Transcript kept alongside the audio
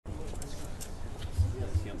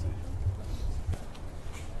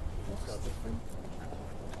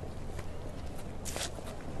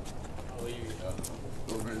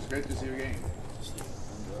Great to see you again.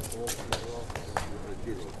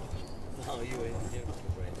 No, you ain't here.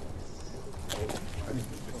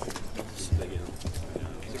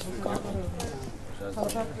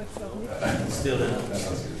 Still there.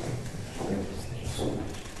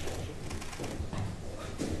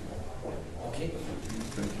 Okay.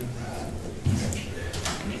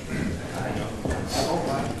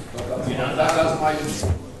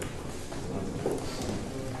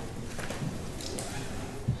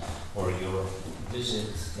 For your visit,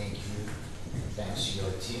 thank you. Thanks to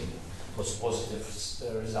your team for positive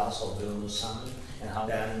results of the summit, and how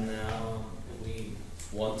then we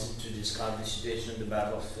wanted to discuss the situation in the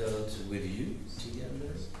battlefield with you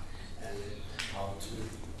together, and how to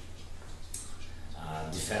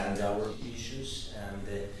defend our issues, and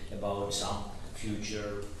about some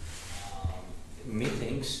future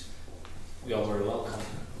meetings. We are very welcome.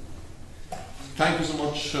 Thank you so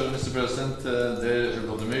much, Mr. President,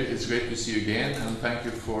 Volodymyr. It's great to see you again, and thank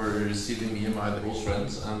you for receiving me and my close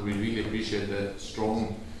friends. And we really appreciate the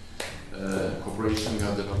strong cooperation we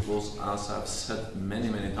have developed, as I've said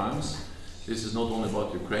many times. This is not only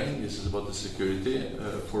about Ukraine. This is about the security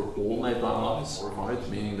for all NATO allies,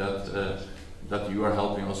 meaning that you are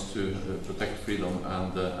helping us to protect freedom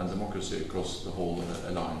and democracy across the whole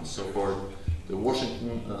alliance. So for the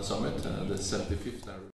Washington summit, the 75th.